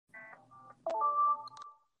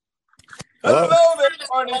Hello. Hello there,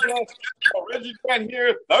 Arnie. Reggie Grant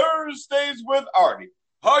here, Thursdays with Arnie.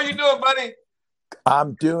 How are you doing, buddy?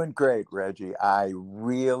 I'm doing great, Reggie. I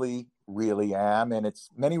really, really am. And it's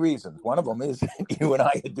many reasons. One of them is that you and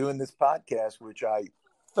I are doing this podcast, which I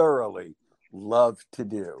thoroughly love to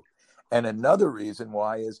do. And another reason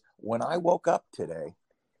why is when I woke up today,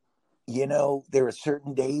 there are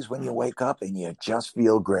certain days when you wake up and you just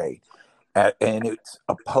feel great. And it's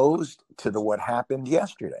opposed to what happened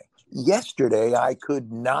yesterday. Yesterday, I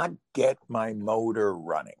could not get my motor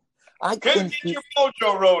running. I Couldn't couldn't. get your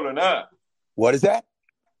mojo rolling, huh? What is that?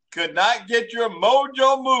 Could not get your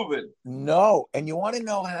mojo moving. No. And you want to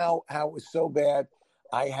know how it was so bad?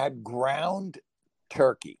 I had ground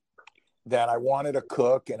turkey that I wanted to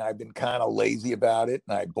cook, and I've been kind of lazy about it.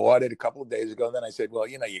 And I bought it a couple of days ago. And then I said, well,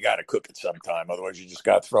 you got to cook it sometime. Otherwise, you just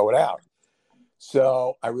got to throw it out.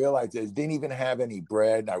 So I realized I didn't even have any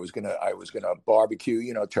bread. I was gonna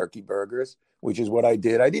barbecue, turkey burgers, which is what I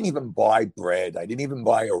did. I didn't even buy bread. I didn't even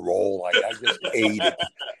buy a roll. I just ate it,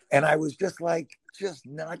 and I was just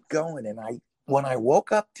not going. And when I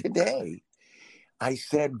woke up today, I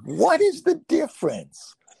said, "What is the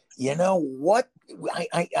difference? What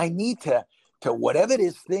I need to whatever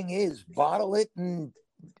this thing is, bottle it and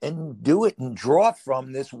do it and draw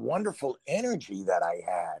from this wonderful energy that I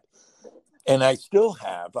had." And I still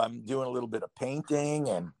have. I'm doing a little bit of painting,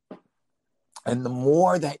 and the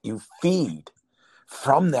more that you feed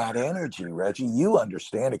from that energy, Reggie, you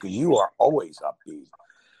understand it because you are always upbeat.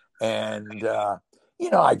 And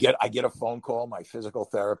I get a phone call. My physical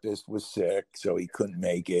therapist was sick, so he couldn't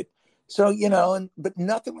make it. So but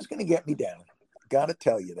nothing was going to get me down. Got to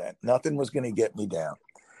tell you that nothing was going to get me down.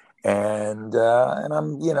 And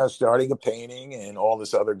I'm starting a painting and all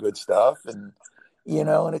this other good stuff, and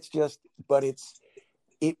and it's just, but it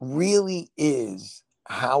really is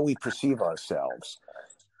how we perceive ourselves.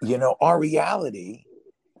 Our reality,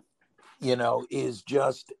 is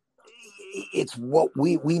just, it's what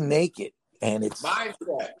we make it. And it's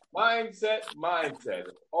Mindset. It's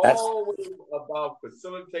that's always about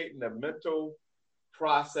facilitating the mental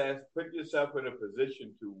process, put yourself in a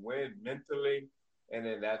position to win mentally, and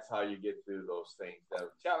then that's how you get through those things.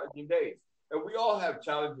 Those challenging days. And we all have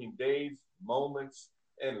challenging days, moments,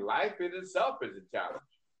 and life in itself is a challenge.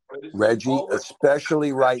 But it's just Reggie, always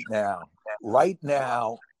especially right now. Right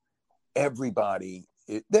now, everybody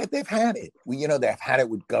they've had it. They've had it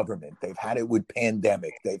with government. They've had it with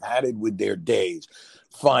pandemic. They've had it with their days,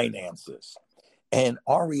 finances. And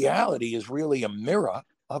our reality is really a mirror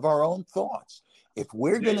of our own thoughts. If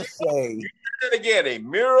we're going to say, again, a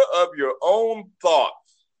mirror of your own thoughts.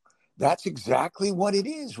 That's exactly what it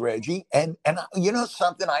is, Reggie. And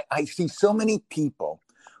something, I see so many people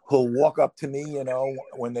who'll walk up to me,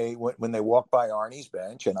 when they walk by Arnie's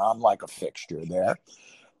bench, and I'm like a fixture there,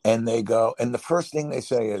 and they go, and the first thing they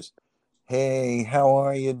say is, "Hey, how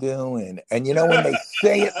are you doing?" And when they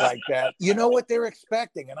say it like that, you know what they're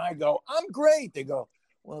expecting. And I go, "I'm great." They go,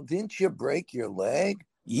 "Well, didn't you break your leg?"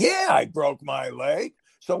 "Yeah, I broke my leg.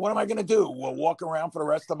 So what am I going to do? We'll walk around for the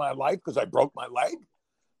rest of my life because I broke my leg?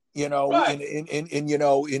 Right.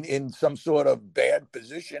 In some sort of bad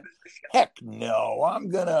position? Heck no. I'm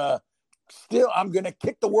gonna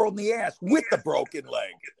kick the world in the ass with the broken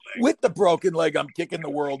leg. With the broken leg, I'm kicking the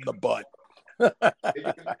world in the butt."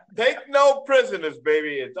 Take no prisoners,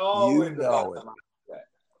 baby. It's You always about know the it. mindset.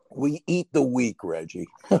 We eat the weak, Reggie.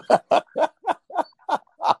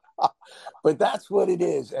 But that's what it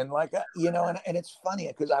is. And and it's funny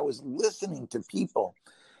because I was listening to people,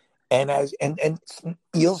 and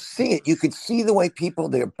you'll see it. You could see the way people,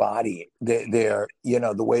 their body, their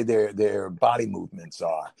the way their body movements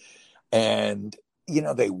are, and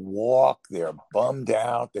they walk, they're bummed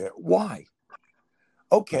out. Why?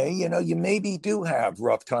 Okay, you maybe do have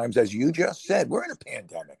rough times, as you just said. We're in a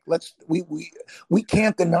pandemic. We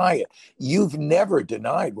can't deny it. You've never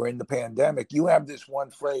denied we're in the pandemic. You have this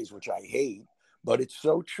one phrase which I hate, but it's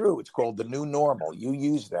so true. It's called the new normal. You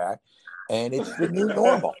use that, and it's the new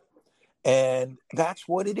normal. And that's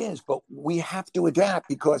what it is. But we have to adapt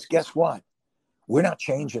because guess what? We're not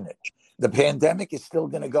changing it. The pandemic is still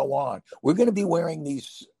going to go on. We're going to be wearing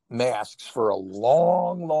these masks for a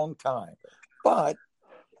long, long time. But,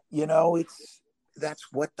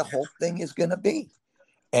 that's what the whole thing is going to be.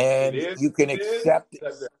 It And is, you can it is. accept it.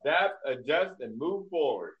 Just adapt, adjust, and move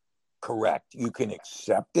forward. Correct. You can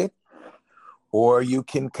accept it, or you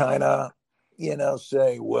can kind of,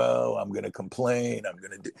 say, well, I'm going to complain. I'm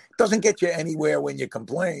going to do. It doesn't get you anywhere when you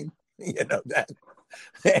complain. That.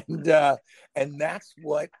 And that's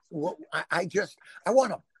what I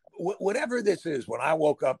want to, whatever this is. When I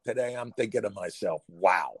woke up today, I'm thinking to myself,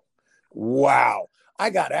 wow. I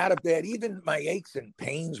got out of bed. Even my aches and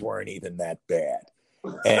pains weren't even that bad.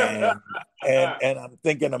 And I'm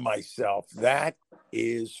thinking to myself, that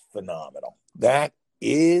is phenomenal. That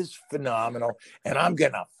is phenomenal. And I'm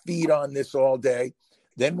gonna feed on this all day.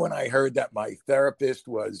 Then when I heard that my therapist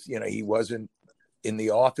was, he wasn't in the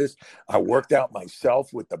office, I worked out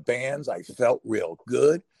myself with the bands. I felt real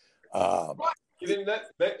good. You didn't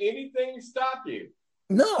let anything stop you.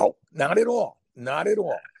 No, not at all. Not at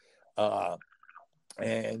all.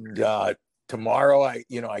 And tomorrow I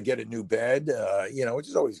get a new bed, which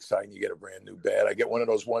is always exciting. You get a brand new bed. I get one of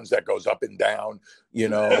those ones that goes up and down,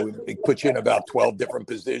 it puts you in about 12 different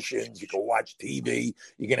positions. You can watch TV.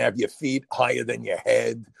 You can have your feet higher than your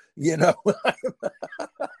head,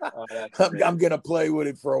 I'm going to play with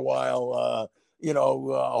it for a while.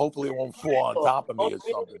 Hopefully it won't fall on top of me or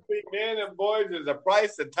something. Men and boys is a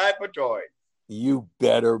price and type of toy. You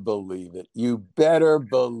better believe it. You better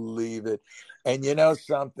believe it. And you know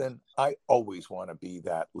something? I always want to be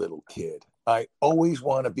that little kid. I always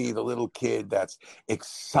want to be the little kid that's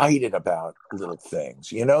excited about little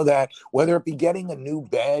things. You know that? Whether it be getting a new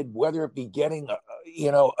bed, whether it be getting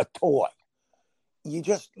a toy.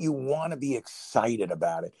 You want to be excited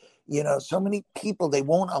about it. So many people, they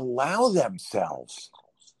won't allow themselves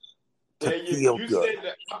to feel good. You said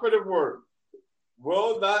the operative word.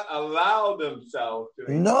 Will not allow themselves to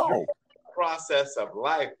enjoy the process of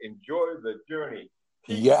life, enjoy the journey.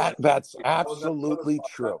 Yeah, that's absolutely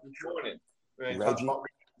true. Reggie,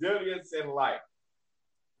 resilience in life.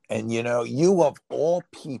 And you of all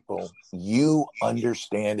people, you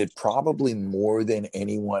understand it probably more than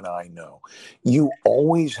anyone I know. You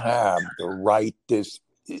always have the right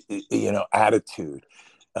attitude.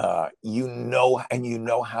 And you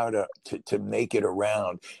know how to make it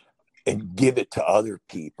around and give it to other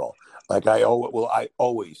people. Like I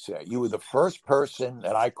always say, you were the first person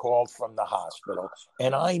that I called from the hospital,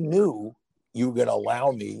 and I knew you were going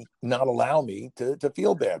to not allow me to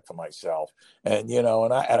feel bad for myself. And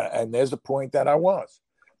and there's a point that I was,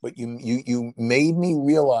 but you made me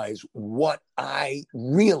realize what I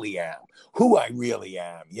really am, who I really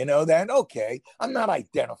am. That okay, I'm not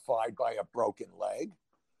identified by a broken leg.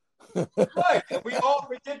 Right, and we all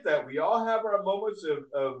forget that. We all have our moments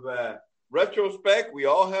of retrospect. We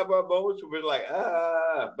all have our moments where we're like,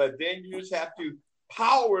 but then you just have to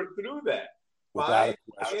power through that. Find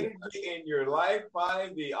energy in your life.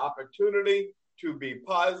 Find the opportunity to be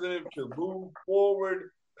positive, to move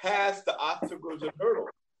forward past the obstacles and hurdles.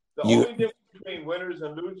 The only difference between winners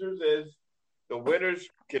and losers is the winners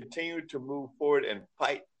continue to move forward and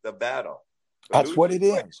fight the battle. That's what it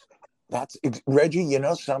is. That's Reggie.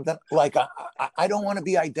 Something like I don't want to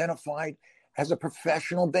be identified as a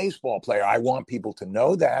professional baseball player. I want people to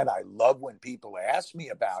know that. I love when people ask me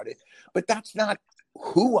about it, but that's not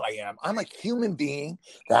who I am. I'm a human being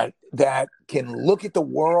that can look at the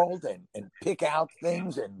world and pick out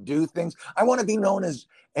things and do things. I want to be known as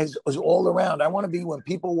all around. I want to be, when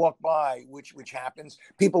people walk by, which happens,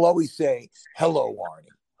 people always say, "Hello,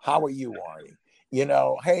 Arnie. How are you, Arnie?"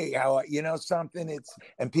 Hey, how something?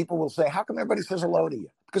 And people will say, "How come everybody says hello to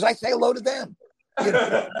you?" Because I say hello to them.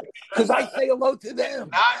 Because I say hello to them.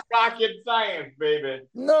 Not rocket science, baby.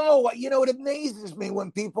 No, it amazes me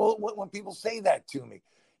when people say that to me.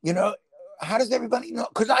 How does everybody know?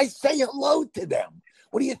 Because I say hello to them.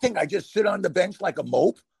 What do you think? I just sit on the bench like a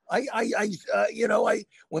mope?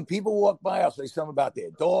 When people walk by, I'll say something about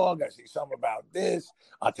their dog. I say something about this.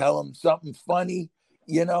 I'll tell them something funny.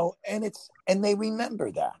 And they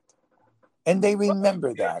remember that. And they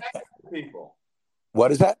remember that. People.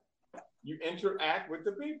 What is that? You interact with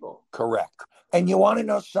the people. Correct. And you want to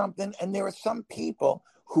know something? And there are some people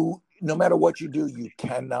who, no matter what you do, you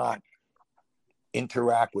cannot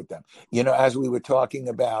interact with them. As we were talking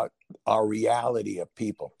about our reality of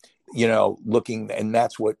people, looking, and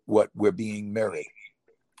that's what we're being mirrored.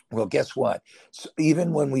 Well, guess what? So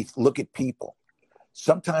even when we look at people,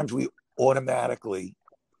 sometimes we automatically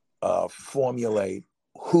formulate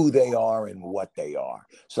who they are and what they are.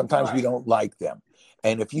 Sometimes we don't like them.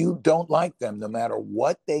 And if you don't like them, no matter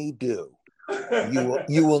what they do,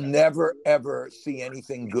 you will never, ever see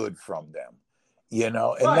anything good from them. And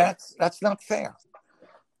that's not fair.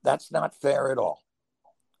 That's not fair at all.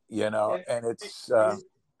 And it's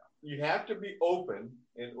you have to be open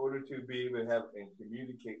in order to be able to have and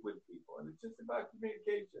communicate with people. And it's just about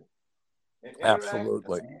communication.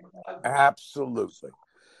 Absolutely.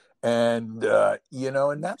 And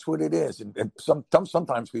and that's what it is. And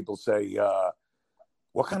sometimes people say,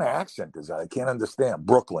 what kind of accent is that? I can't understand.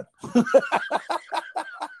 Brooklyn.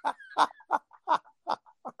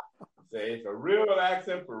 Say it's a real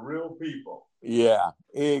accent for real people. Yeah,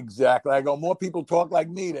 exactly. I go, more people talk like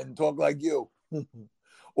me than talk like you.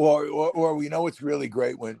 Or we know it's really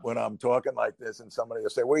great when I'm talking like this and somebody will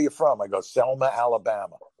say, "Where are you from?" I go, "Selma,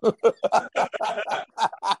 Alabama."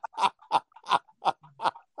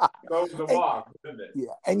 Goes the mark, isn't it?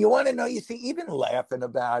 Yeah, and you want to know, you see, even laughing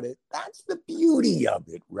about it, that's the beauty of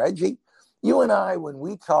it, Reggie. You and I, when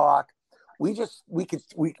we talk, we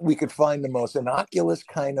could find the most innocuous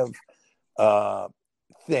kind of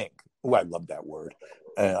thing. Oh, I love that word.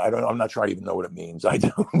 I'm not sure I even know what it means. I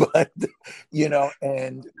do, but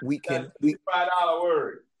and we $5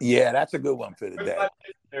 word. Yeah, that's a good one for the Where's day. my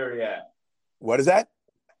dictionary at? What is that?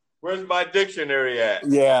 Where's my dictionary at?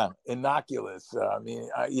 Yeah, innocuous. I mean,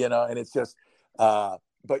 and it's just. But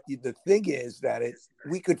the thing is that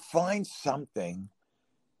we could find something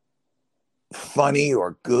funny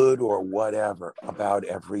or good or whatever about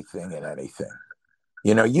everything and anything.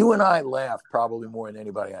 You and I laugh probably more than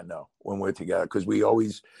anybody I know when we're together because we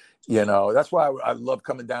always, that's why I love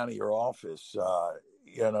coming down to your office,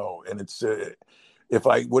 and it's, if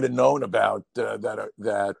I would have known about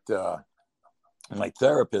that my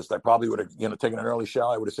therapist, I probably would have, taken an early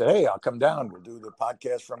shower. I would have said, "Hey, I'll come down. We'll do the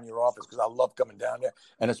podcast from your office," because I love coming down there.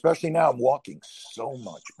 And especially now I'm walking so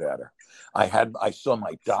much better. I saw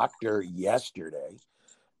my doctor yesterday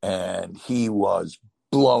and he was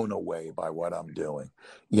blown away by what I'm doing,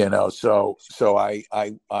 so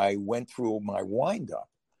I went through my wind up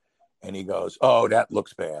and he goes, "Oh, that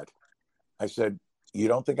looks bad." I said, "You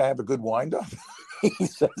don't think I have a good wind up?" He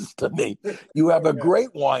says to me, "You have a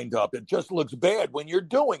great wind up. It just looks bad when you're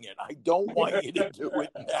doing it. I don't want you to do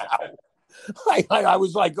it now." I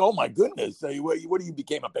was like, "Oh my goodness. What do you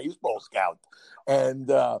became a baseball scout?"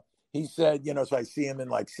 And he said, so I see him in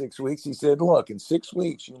like 6 weeks. He said, "Look, in 6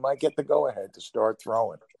 weeks, you might get the go ahead to start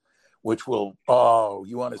throwing, which will,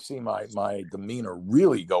 you want to see my demeanor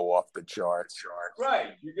really go off the charts."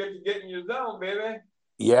 Right. You get in your zone, baby.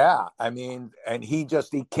 Yeah. I mean, and he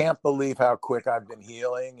can't believe how quick I've been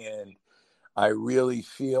healing. And I really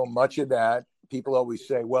feel much of that. People always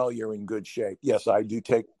say, "Well, you're in good shape." Yes, I do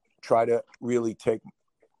try to really take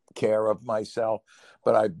care of myself,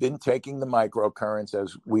 but I've been taking the microcurrents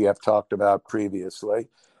as we have talked about previously.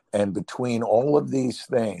 And between all of these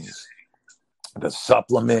things, the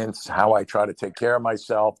supplements, how I try to take care of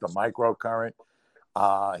myself, the microcurrent,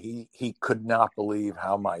 he could not believe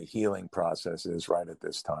how my healing process is right at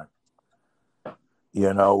this time.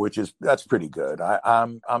 That's pretty good.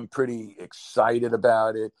 I'm pretty excited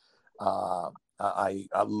about it. I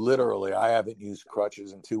literally I haven't used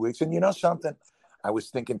crutches in 2 weeks, and you know something, I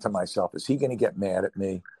was thinking to myself, is he going to get mad at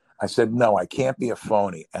me? I said, no, I can't be a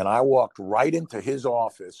phony, and I walked right into his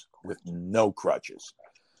office with no crutches,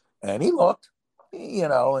 and he looked,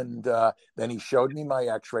 and then he showed me my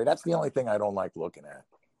X-ray. That's the only thing I don't like looking at.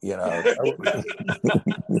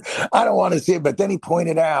 I don't want to see it, but then he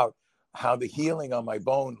pointed out how the healing on my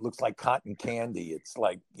bone looks like cotton candy. It's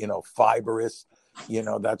like, fibrous,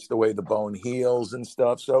 that's the way the bone heals and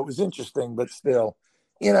stuff. So it was interesting, but still,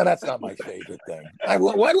 that's not my favorite thing.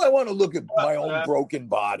 Why do I want to look at my own broken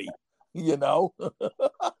body? Too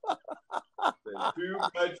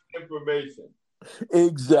much information.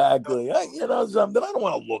 Exactly. Something, I don't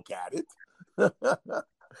want to look at it.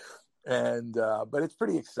 And, but it's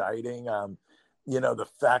pretty exciting. The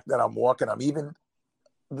fact that I'm walking,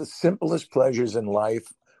 the simplest pleasures in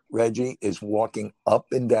life, Reggie, is walking up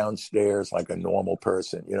and down stairs like a normal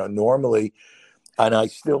person. Normally, and I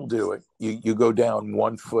still do it, you go down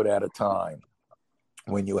 1 foot at a time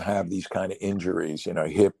when you have these kind of injuries,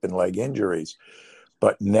 hip and leg injuries.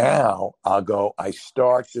 But now I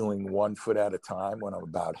start doing 1 foot at a time. When I'm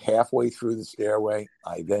about halfway through the stairway,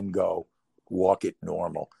 I then go walk it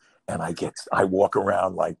normal. And I walk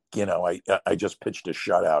around like, I just pitched a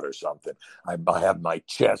shutout or something. I have my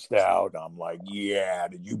chest out. I'm like, yeah,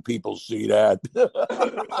 did you people see that?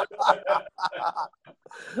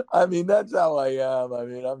 I mean, that's how I am. I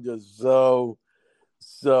mean, I'm just so,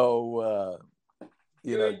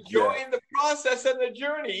 you're enjoying the process and the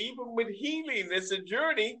journey. Even with healing, it's a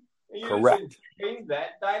journey. And you're correct. enjoying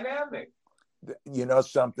that dynamic. You know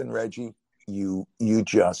something, Reggie? You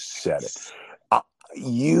just said it.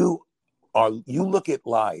 You look at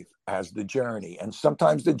life as the journey, and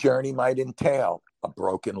sometimes the journey might entail a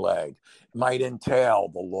broken leg, might entail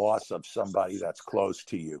the loss of somebody that's close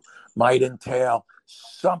to you, might entail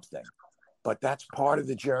something, but that's part of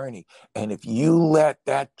the journey. And if you let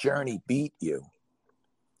that journey beat you,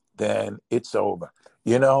 then it's over.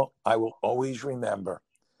 I will always remember,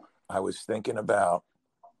 I was thinking about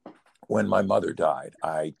when my mother died.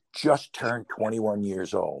 I just turned 21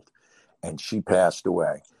 years old and she passed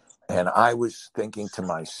away. And I was thinking to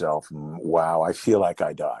myself, wow, I feel like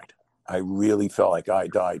I died. I really felt like I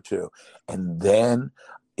died too. And then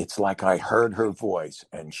it's like I heard her voice,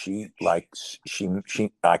 and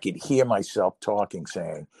I could hear myself talking,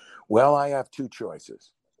 saying, well, I have two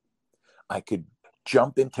choices. I could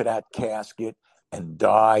jump into that casket and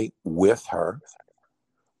die with her,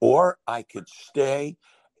 or I could stay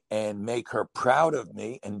and make her proud of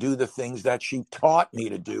me and do the things that she taught me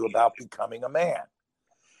to do about becoming a man.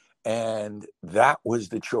 And that was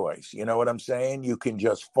the choice. You know what I'm saying? You can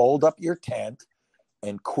just fold up your tent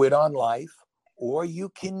and quit on life, or you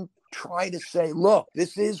can try to say, look,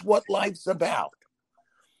 this is what life's about.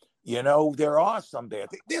 You know, there are some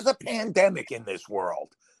bad things. There's a pandemic in this world.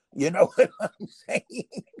 You know what I'm saying?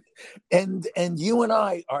 And you and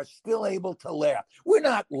I are still able to laugh. We're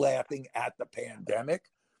not laughing at the pandemic.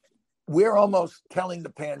 We're almost telling the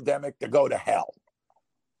pandemic to go to hell.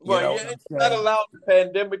 Well, yeah, it's not allowed the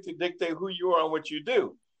pandemic to dictate who you are and what you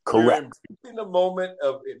do. Correct. You're embracing the moment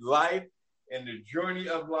of life and the journey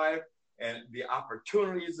of life and the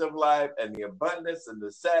opportunities of life and the abundance and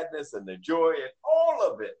the sadness and the joy and all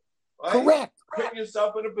of it. Right? Correct. Putting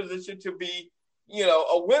yourself in a position to be,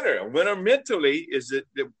 a winner. A winner mentally is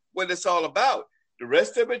what it's all about. The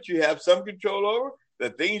rest of it, you have some control over. The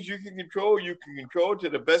things you can control to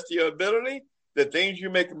the best of your ability. The things you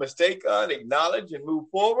make a mistake on, acknowledge and move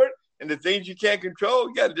forward. And the things you can't control,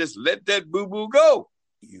 you got to just let that boo-boo go.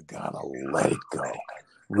 You got to let it go.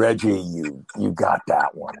 Reggie, you got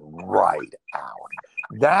that one right out.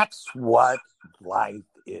 That's what life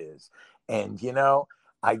is. And,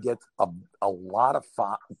 I get a lot of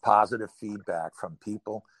positive feedback from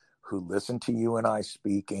people who listen to you and I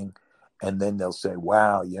speaking, and then they'll say,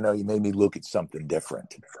 wow, you made me look at something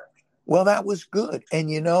different. Well, that was good.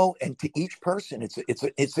 And, and to each person,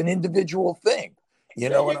 it's an individual thing. You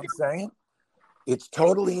know what I'm saying? It's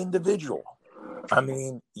totally individual. I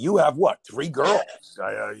mean, you have what, 3 girls?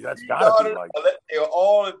 That's got to be like. They're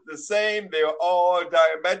all the same. They're all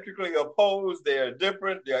diametrically opposed. They are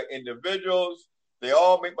different. They are individuals. They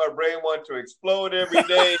all make my brain want to explode every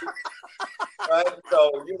day. Right?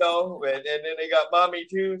 So, and then they got mommy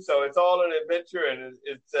too. So it's all an adventure, and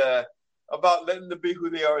it's about letting them be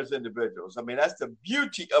who they are as individuals. I mean, that's the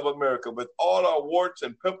beauty of America, with all our warts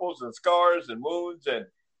and pimples and scars and wounds and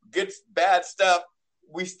gets bad stuff.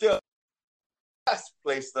 We still best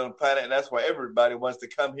place on the planet, and that's why everybody wants to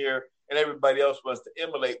come here and everybody else wants to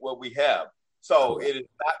emulate what we have. So It is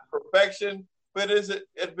not perfection, but it is an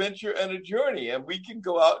adventure and a journey, and we can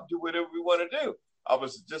go out and do whatever we want to do. I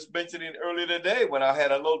was just mentioning earlier today when I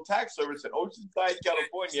had a little tax service in Oceanside,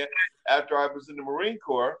 California, after I was in the Marine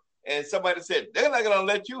Corps, and somebody said, they're not going to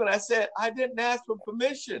let you. And I said, I didn't ask for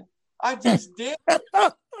permission. I just did.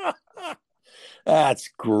 That's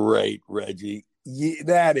great, Reggie.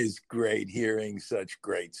 That is great, hearing such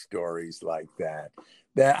great stories like that.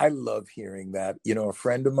 I love hearing that. A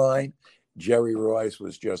friend of mine, Jerry Royce,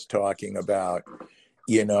 was just talking about,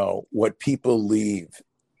 what people leave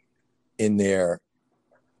in their,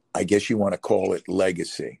 I guess you want to call it,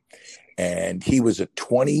 legacy. And he was a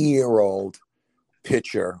 20-year-old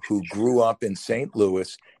pitcher who grew up in St.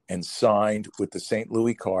 Louis and signed with the St.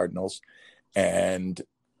 Louis Cardinals. And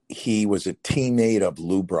he was a teammate of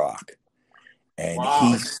Lou Brock. And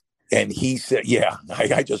wow. he said, yeah,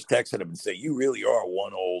 I just texted him and said, you really are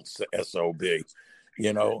one old SOB.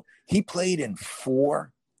 He played in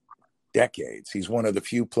 4 decades. He's one of the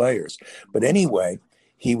few players. But anyway,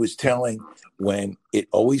 he was telling when it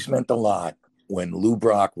always meant a lot when Lou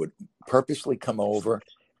Brock would purposely come over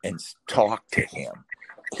and talk to him.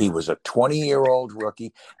 He was a 20-year-old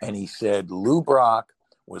rookie, and he said Lou Brock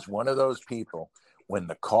was one of those people when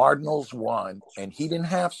the Cardinals won, and he didn't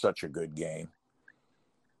have such a good game,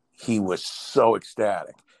 he was so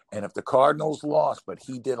ecstatic. And if the Cardinals lost, but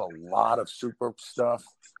he did a lot of super stuff,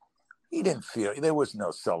 he didn't feel, there was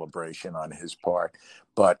no celebration on his part.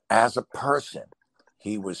 But as a person,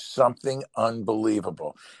 he was something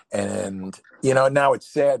unbelievable. And, now it's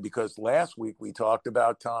sad because last week we talked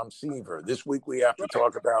about Tom Seaver. This week we have to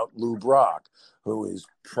talk about Lou Brock, who is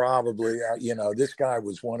probably, this guy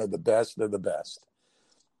was one of the best of the best.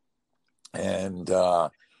 And,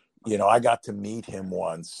 I got to meet him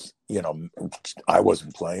once. I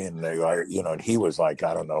wasn't playing. And he was like,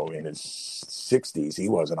 I don't know, in his 60s. He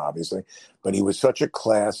wasn't, obviously, but he was such a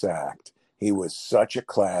class act. He was such a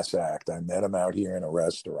class act. I met him out here in a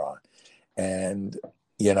restaurant, and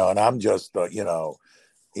and I'm just a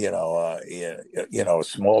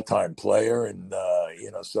small time player, and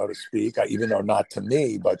so to speak. Even though not to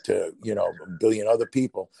me, but to a billion other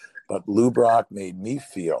people. But Lou Brock made me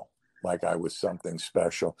feel like I was something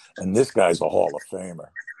special, and this guy's a Hall of Famer.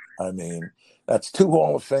 I mean, that's 2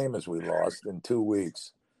 Hall of Famers we lost in 2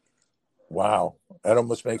 weeks. Wow, that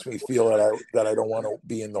almost makes me feel that I don't want to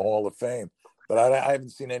be in the Hall of Fame. But I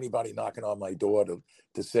haven't seen anybody knocking on my door to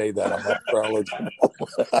say that I'm up for eligible.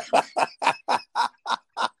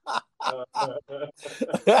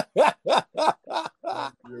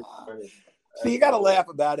 So you got to laugh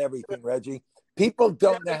about everything, Reggie. People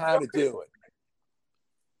don't know how to do it.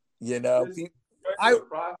 You know,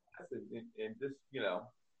 process and just,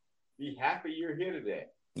 be happy you're here today.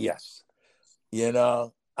 Yes. You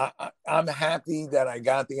know, I'm happy that I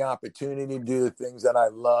got the opportunity to do the things that I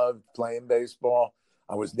loved, playing baseball.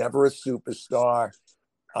 I was never a superstar.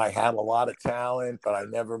 I had a lot of talent, but I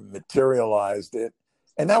never materialized it.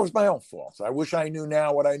 And that was my own fault. So I wish I knew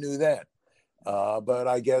now what I knew then. But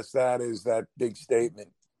I guess that is that big statement,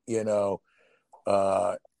 youth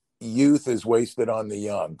is wasted on the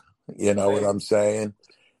young. You know what I'm saying?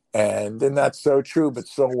 And that's so true, but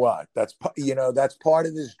so what? That's part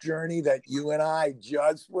of this journey that you and I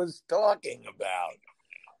just was talking about.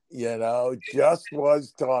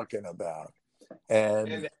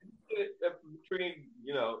 And between,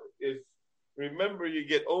 is remember, you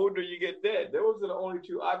get older, you get dead. Those are the only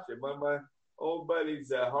 2 options. My old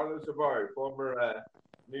buddies, Harlan Savari, former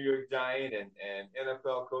New York Giant and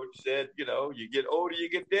NFL coach, said, you get older, you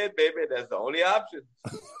get dead, baby. That's the only option.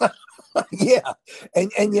 Yeah.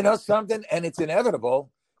 And something, and it's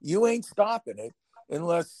inevitable. You ain't stopping it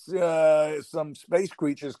unless some space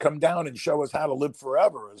creatures come down and show us how to live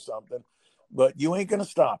forever or something. But you ain't going to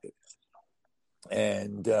stop it.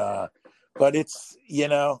 And, but it's,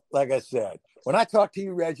 like I said, when I talk to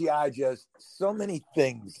you, Reggie, so many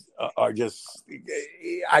things are just,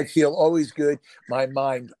 I feel always good. My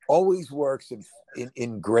mind always works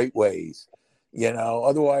in great ways.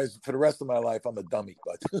 Otherwise, for the rest of my life, I'm a dummy.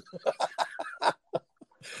 But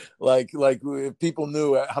like if people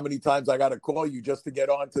knew how many times I got to call you just to get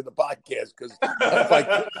onto the podcast, because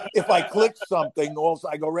if I click something, also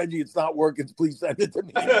I go, Reggie, it's not working. Please send it to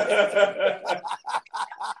me.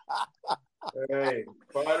 Hey,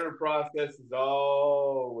 part of the process is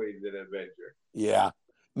always an adventure. Yeah.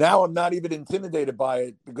 Now I'm not even intimidated by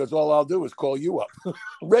it, because all I'll do is call you up.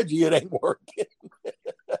 Reggie, it ain't working.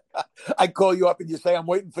 I call you up and you say, I'm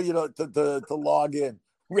waiting for you to log in.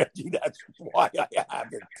 Reggie, that's why I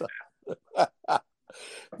haven't.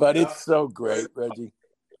 But it's so great, Reggie.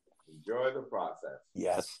 Enjoy the process.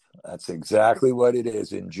 Yes, that's exactly what it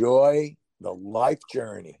is. Enjoy the life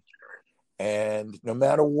journey. And no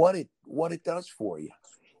matter what it does for you,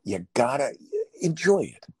 you gotta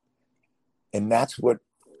enjoy it. And that's what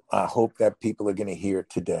I hope that people are going to hear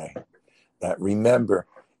today. That remember,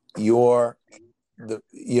 your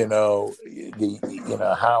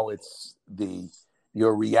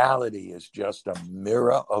reality is just a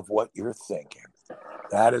mirror of what you're thinking.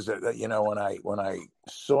 That is when I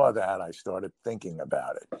saw that, I started thinking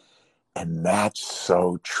about it, and that's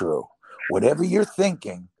so true. Whatever you're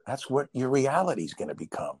thinking, that's what your reality is going to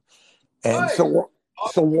become. And so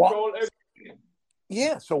why?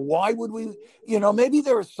 Yeah. So why would we? Maybe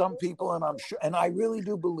there are some people, and I'm sure, and I really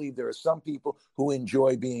do believe there are some people who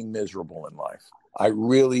enjoy being miserable in life. I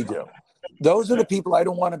really do. Those are the people I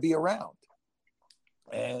don't want to be around.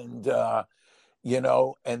 And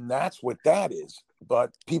and that's what that is.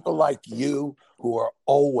 But people like you who are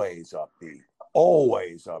always upbeat.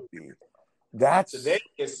 Today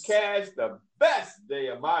is Cash, the best day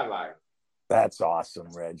of my life. That's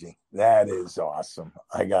awesome, Reggie. That is awesome.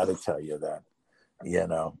 I got to tell you that.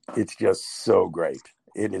 It's just so great.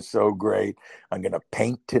 It is so great. I'm going to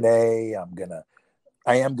paint today. I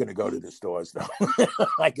am going to go to the stores, though.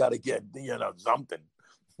 I got to get, something.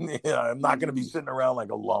 I'm not going to be sitting around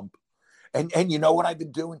like a lump. And you know what I've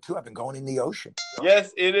been doing, too? I've been going in the ocean.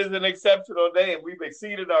 Yes, it is an exceptional day, and we've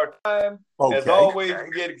exceeded our time. Okay. As always,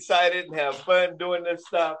 we get excited and have fun doing this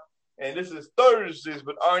stuff. And this is Thursdays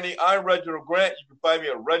with Arnie. I'm Reginald Grant. You can find me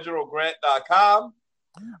at reginaldgrant.com.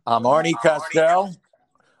 I'm Arnie Costell.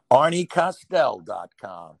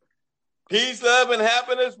 ArnieCostell.com. Peace, love, and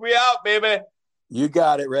happiness. We out, baby. You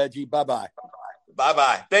got it, Reggie. Bye-bye.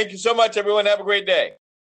 Bye-bye. Thank you so much, everyone. Have a great day.